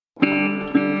Welcome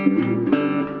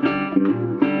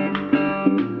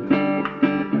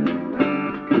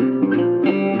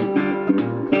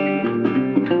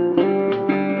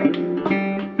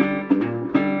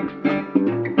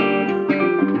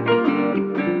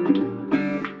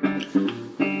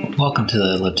to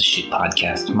the Live to Shoot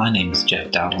podcast. My name is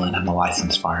Jeff Dowdle, and I'm a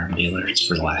licensed firearm dealer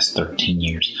for the last 13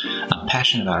 years. I'm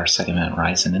passionate about our Second Amendment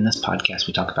rights, and in this podcast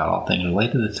we talk about all things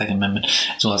related to the Second Amendment,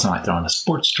 as well as I might throw in a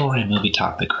sports story, a movie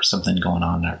topic, or something going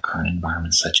on in our current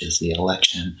environment, such as the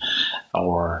election,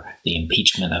 or the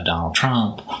impeachment of Donald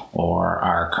Trump, or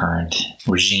our current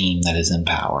regime that is in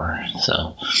power.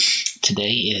 So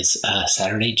today is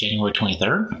Saturday, January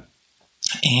 23rd,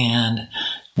 and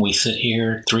we sit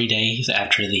here 3 days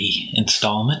after the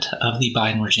installment of the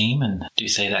Biden regime, and do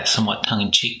say that somewhat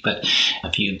tongue-in-cheek, but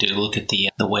if you do look at the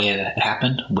way it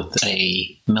happened with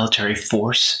a military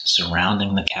force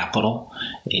surrounding the Capitol,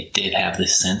 it did have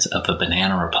this sense of a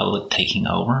banana republic taking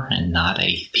over and not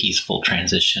a peaceful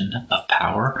transition of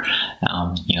power.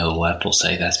 The left will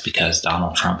say that's because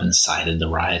Donald Trump incited the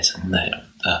riots, and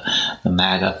the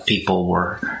MAGA people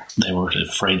were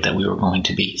afraid that we were going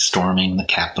to be storming the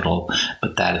Capitol,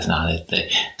 but that is not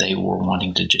it. They were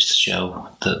wanting to just show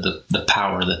the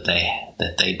power that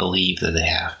they believe that they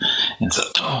have. And so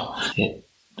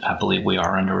I believe we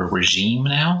are under a regime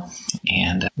now,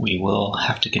 and we will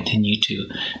have to continue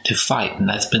to fight. And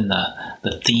that's been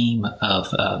the theme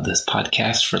of this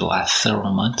podcast for the last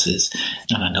several months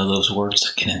and I know those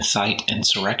words can incite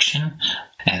insurrection,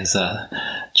 as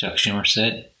Chuck Schumer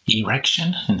said,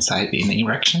 erection, incite an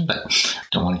erection, but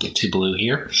don't want to get too blue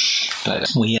here.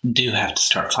 But we do have to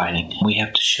start fighting. We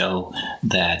have to show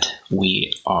that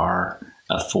we are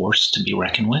a force to be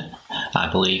reckoned with. I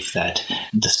believe that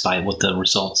despite what the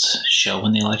results show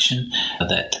in the election,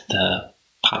 that the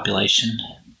population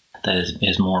that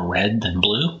is more red than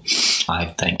blue.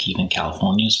 I think even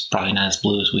California is probably not as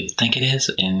blue as we think it is,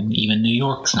 and even New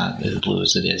York's not as blue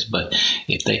as it is. But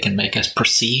if they can make us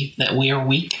perceive that we are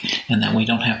weak and that we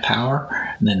don't have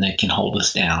power, then they can hold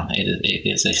us down. It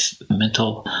is a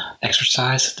mental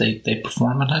exercise that they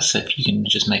perform on us. If you can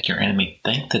just make your enemy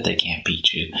think that they can't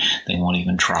beat you, they won't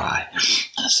even try.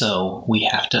 So we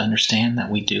have to understand that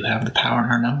we do have the power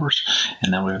in our numbers,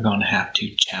 and that we're going to have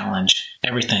to challenge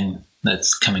everything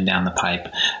that's coming down the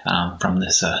pipe from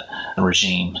this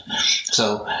regime.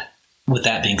 So with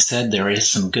that being said, there is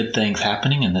some good things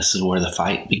happening, and this is where the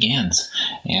fight begins.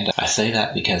 And I say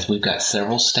that because we've got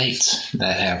several states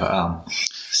that have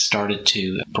started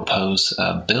to propose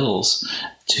bills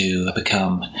to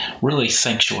become really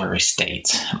sanctuary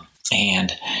states.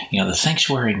 And, the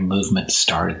sanctuary movement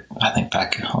started, I think,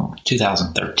 back in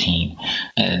 2013,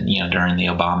 and, during the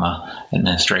Obama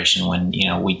administration, when,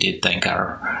 we did think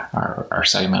our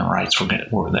Second Amendment rights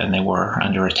were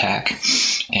under attack.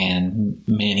 And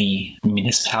many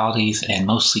municipalities and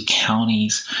mostly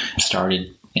counties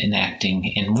started enacting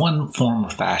in one form or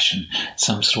fashion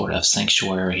some sort of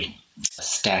sanctuary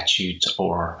statutes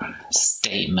or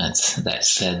statements that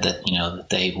said that, that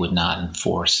they would not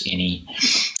enforce any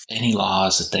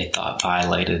laws that they thought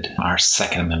violated our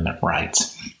Second Amendment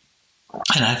rights.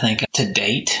 And I think to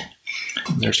date,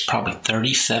 there's probably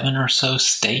 37 or so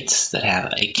states that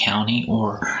have a county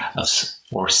or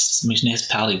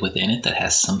municipality within it that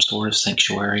has some sort of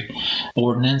sanctuary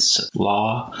ordinance,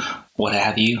 law, what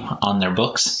have you, on their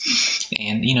books.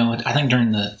 And, I think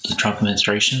during the Trump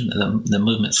administration, the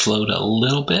movement slowed a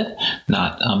little bit.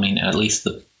 At least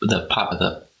the pop of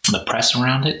the press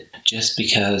around it, just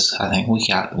because I think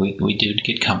we do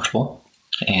get comfortable.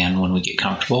 And when we get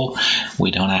comfortable,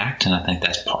 we don't act. And I think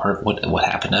that's part of what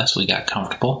happened to us. We got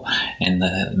comfortable, and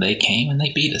they came and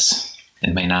they beat us.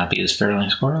 It may not beat us fairly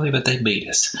and squarely, but they beat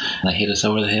us. They hit us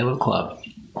over the head with a club.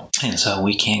 And so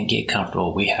we can't get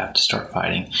comfortable. We have to start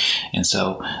fighting. And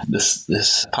so this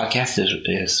podcast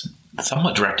is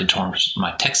somewhat directed towards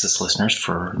my Texas listeners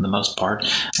for the most part.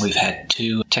 We've had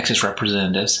two Texas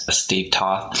representatives, Steve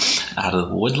Toth out of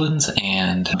the Woodlands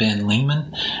and Ben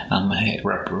Lehman, a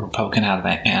Republican out of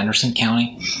Anderson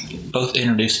County. Both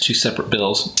introduced two separate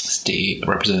bills.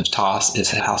 Representative Toth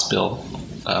is House Bill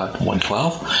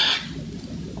 112,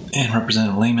 and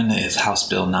Representative Lehman is House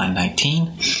Bill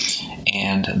 919.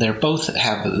 And they both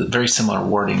have very similar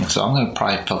wording, so I'm going to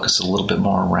probably focus a little bit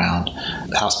more around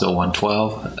House Bill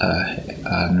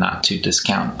 112, not to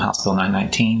discount House Bill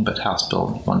 919, but House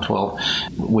Bill 112,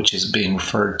 which is being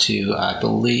referred to, I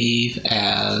believe,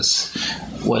 as,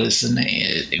 what is the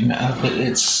name?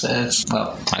 It says,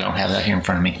 well, I don't have that here in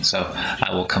front of me, so I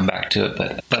will come back to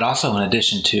it. But also in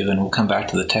addition to, and we'll come back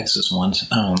to the Texas ones,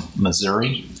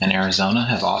 Missouri and Arizona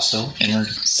have also entered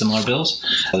similar bills.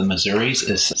 The Missouri's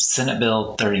is Senate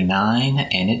Bill 39,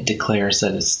 and it declares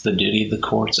that it's the duty of the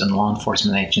courts and law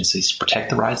enforcement agencies to protect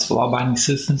the rights of law-abiding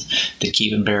citizens to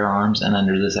keep and bear arms, and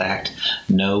under this act,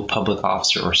 no public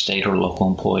officer or state or local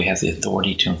employee has the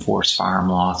authority to enforce firearm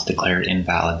laws declared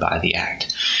invalid by the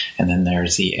act. And then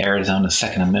there's the Arizona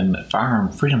Second Amendment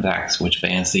Firearm Freedom Act, which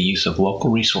bans the use of local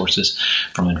resources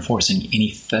from enforcing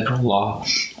any federal law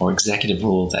or executive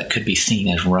rule that could be seen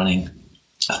as running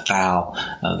afoul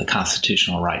of the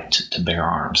constitutional right to bear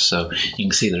arms. So you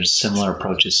can see there's similar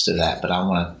approaches to that, but I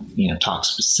want to talk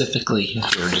specifically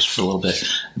here just for a little bit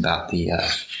about the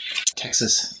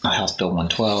Texas House Bill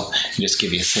 112 and just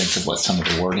give you a sense of what some of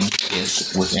the wording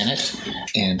is within it.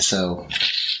 And so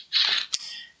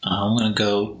I'm going to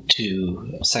go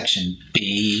to Section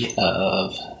B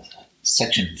of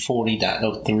Section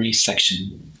 40.03,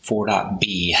 Section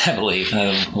 4.b, I believe.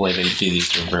 The way they do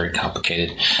these are very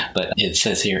complicated. But it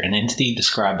says here, an entity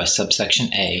described by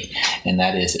subsection A, and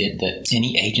that is that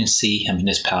any agency, a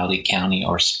municipality, county,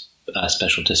 or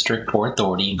special district or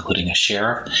authority, including a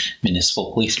sheriff,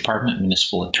 municipal police department,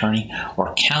 municipal attorney,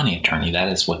 or county attorney.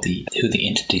 That is who the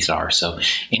entities are. So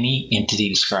any entity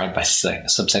described by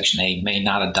subsection A may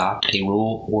not adopt a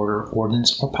rule, order,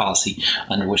 ordinance, or policy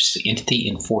under which the entity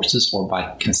enforces or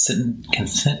by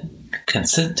consentant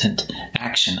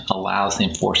action allows the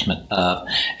enforcement of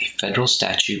a federal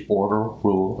statute, order,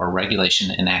 rule, or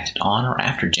regulation enacted on or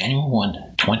after January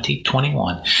 1,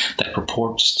 2021 that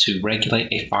purports to regulate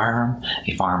a firearm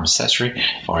accessory,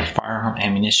 or a firearm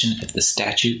ammunition if the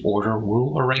statute, order,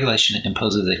 rule, or regulation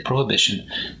imposes a prohibition,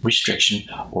 restriction,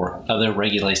 or other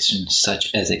regulation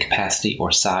such as a capacity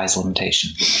or size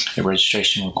limitation, a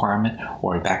registration requirement,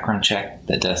 or a background check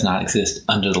that does not exist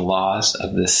under the laws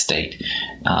of this state.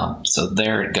 So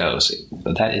there it goes.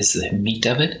 That is the meat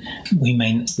of it.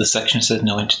 The section says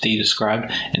no entity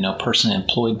described and no person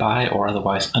employed by or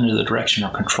otherwise under the direction or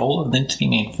control of the entity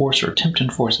may enforce or attempt to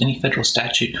enforce any federal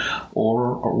statute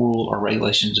or rule or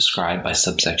regulation described by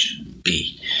subsection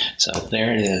B. So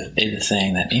there it is. It is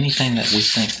saying that anything that we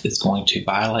think is going to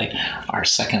violate our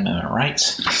Second Amendment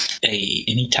rights,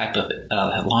 any type of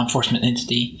law enforcement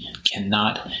entity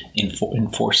cannot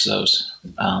enforce those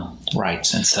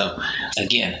rights. And so,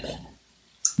 again,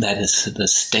 that is the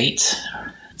states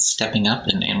stepping up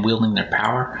and wielding their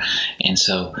power, and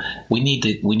so we need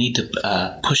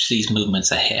to push these movements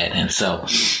ahead. And so,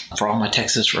 for all my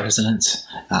Texas residents,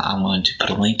 I'm going to put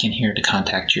a link in here to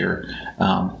contact your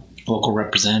local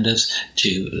representatives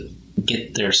to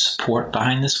get their support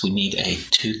behind this. We need a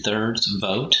 2/3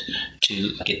 vote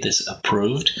to get this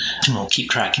approved, and we'll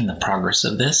keep tracking the progress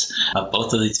of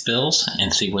both of these bills,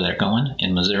 and see where they're going.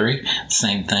 In Missouri,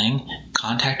 same thing.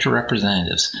 Contact your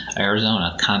representatives.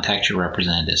 Arizona, contact your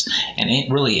representatives. And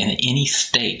really, in any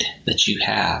state that you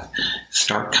have,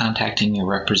 start contacting your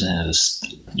representatives,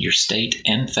 your state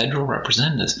and federal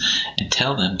representatives, and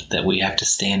tell them that we have to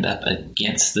stand up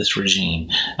against this regime.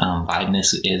 Biden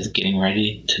is getting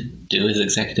ready to do his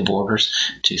executive orders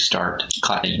to start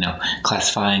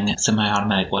classifying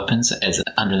semi-automatic weapons as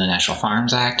under the National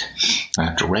Firearms Act. We're going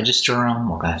to have to register them.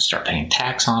 We're going to have to start paying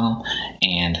tax on them.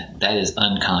 And that is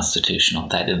unconstitutional.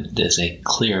 That is a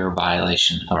clear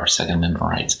violation of our Second Amendment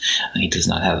rights. He does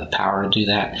not have the power to do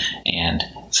that. And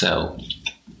so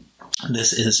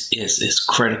this is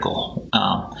critical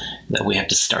that we have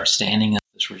to start standing up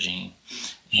this regime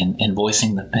and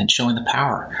voicing and showing the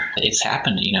power. It's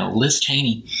happened. Liz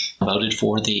Cheney voted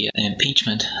for the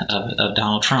impeachment of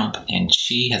Donald Trump, and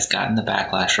she has gotten the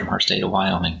backlash from her state of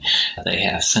Wyoming. They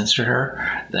have censored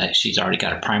her. That she's already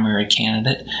got a primary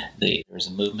candidate. There's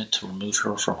a movement to remove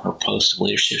her from her post of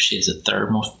leadership. She is the third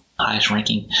most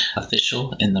highest-ranking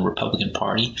official in the Republican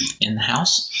Party in the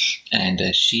House, and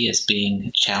she is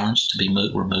being challenged to be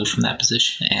removed from that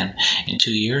position. And in 2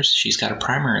 years, she's got a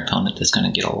primary opponent that's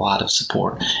going to get a lot of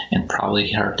support, and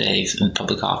probably her days in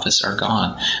public office are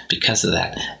gone because of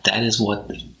that. That is what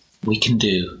we can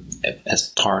do as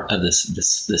part of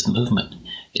this movement.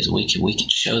 Is we can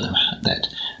show them that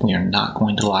we are not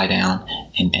going to lie down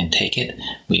and take it.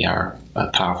 We are a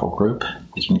powerful group.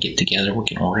 We can get together, we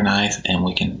can organize, and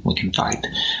we can fight.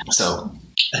 So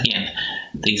again,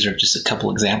 these are just a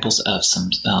couple examples of some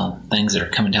things that are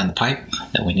coming down the pipe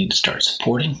that we need to start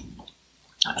supporting.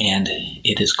 And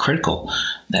it is critical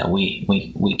that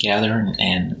we gather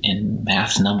and in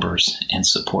mass numbers and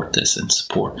support this and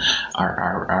support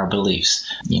our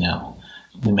beliefs.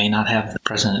 We may not have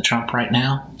President Trump right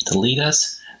now to lead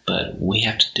us, but we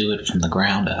have to do it from the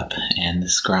ground up. And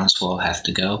this groundswell has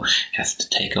to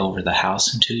take over the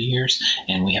House in 2 years,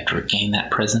 and we have to regain that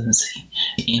presidency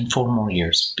in 4 more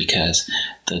years, because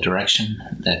the direction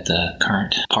that the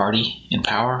current party in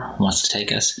power wants to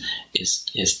take us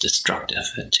is destructive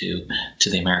to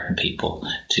the American people,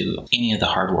 to any of the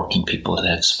hardworking people that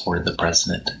have supported the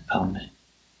president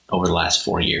over the last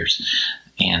 4 years.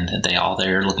 And all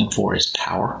they're looking for is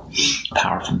power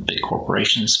from big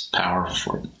corporations, power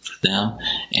for them,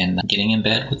 and getting in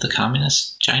bed with the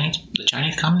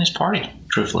Chinese Communist Party.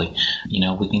 Truthfully,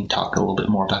 we can talk a little bit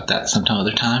more about that sometime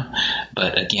other time.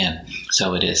 But again,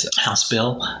 so it is House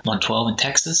Bill 112 in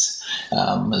Texas.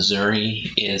 Missouri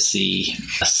is the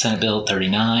Senate Bill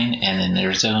 39, and in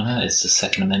Arizona it's the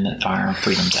Second Amendment Firearm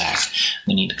Freedoms Act.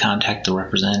 We need to contact the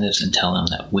representatives and tell them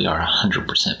that we are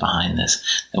 100% behind this,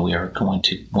 that we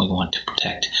want to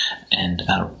protect and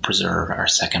preserve our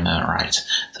Second Amendment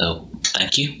rights. So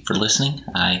thank you for listening.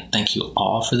 I thank you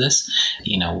all for this.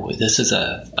 This is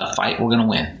a fight we're going to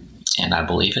win, and I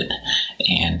believe it.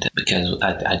 And because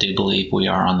I do believe we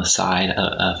are on the side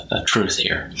of truth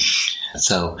here.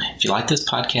 So if you like this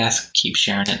podcast, keep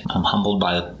sharing it. I'm humbled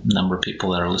by the number of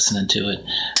people that are listening to it.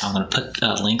 I'm going to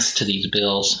put links to these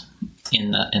bills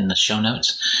in the show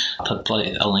notes. I'll put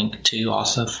a link to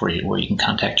also where you can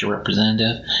contact your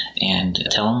representative and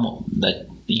tell them that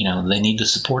they need to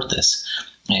support this.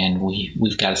 And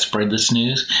we've got to spread this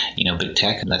news. Big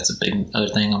tech, that's a big other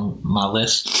thing on my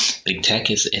list. Big tech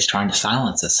is trying to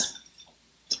silence us.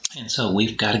 And so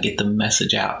we've got to get the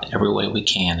message out every way we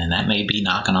can, and that may be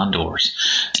knocking on doors.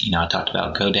 I talked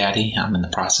about GoDaddy. I'm in the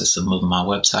process of moving my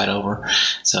website over.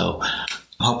 So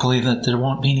hopefully that there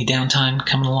won't be any downtime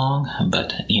coming along,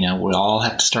 but we all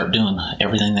have to start doing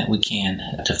everything that we can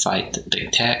to fight the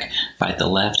big tech, fight the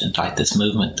left, and fight this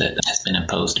movement that has been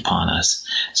imposed upon us.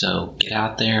 So get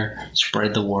out there,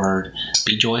 spread the word,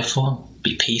 be joyful,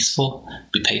 be peaceful,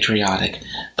 be patriotic,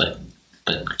 but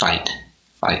fight.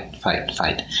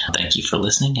 Thank you for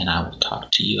listening, and I will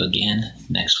talk to you again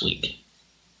next week.